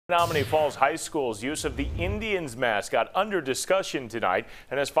Menomonee Falls High School's use of the Indians mascot under discussion tonight.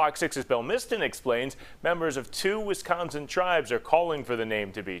 And as Fox 6's Bill Miston explains, members of 2 Wisconsin tribes are calling for the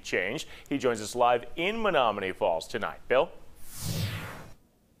name to be changed. He joins us live in Menomonee Falls tonight. Bill?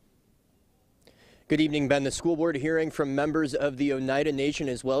 Good evening, Ben. The school board hearing from members of the Oneida Nation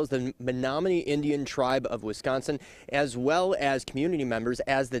as well as the Menomonee Indian Tribe of Wisconsin, as well as community members,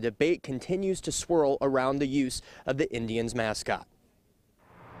 as the debate continues to swirl around the use of the Indians mascot.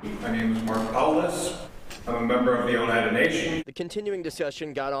 My name is Mark Paulus. I'm a member of the Oneida Nation. The continuing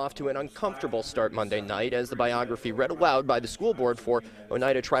discussion got off to an uncomfortable start Monday night as the biography read aloud by the school board for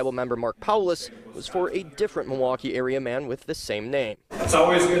Oneida tribal member Mark Paulus was for a different Milwaukee area man with the same name. It's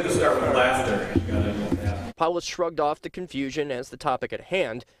always good to start with laughter. You gotta know that. Paulus shrugged off the confusion as the topic at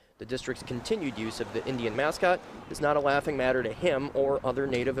hand. The district's continued use of the Indian mascot is not a laughing matter to him or other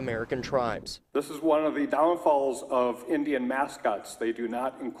Native American tribes. This is one of the downfalls of Indian mascots. They do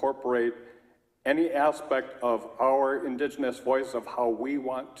not incorporate any aspect of our indigenous voice of how we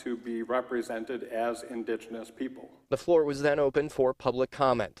want to be represented as indigenous people. The floor was then open for public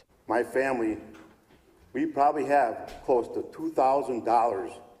comment. My family, we probably have close to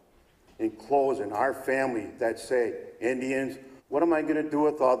 $2,000 in clothes in our family that say Indians. What am I going to do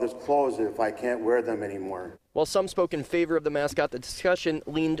with all this clothes if I can't wear them anymore? While some spoke in favor of the mascot, the discussion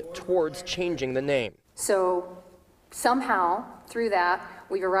leaned towards changing the name. So somehow, through that,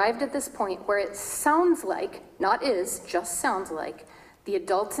 we've arrived at this point where it sounds like, not is, just sounds like, the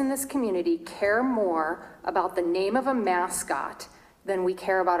adults in this community care more about the name of a mascot than we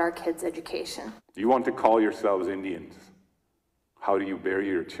care about our kids' education. You want to call yourselves Indians. How do you bury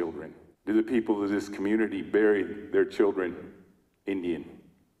your children? Do the people of this community bury their children Indian?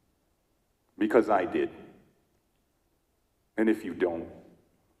 Because I did. And if you don't,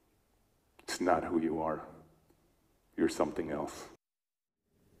 it's not who you are. You're something else.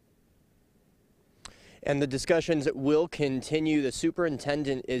 And the discussions will continue. The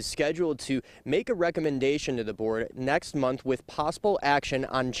superintendent is scheduled to make a recommendation to the board next month with possible action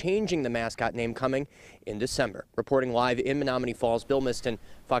on changing the mascot name coming in December. Reporting live in Menomonee Falls, Bill Miston,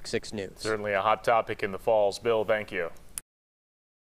 Fox 6 News. Certainly a hot topic in the Falls. Bill, thank you.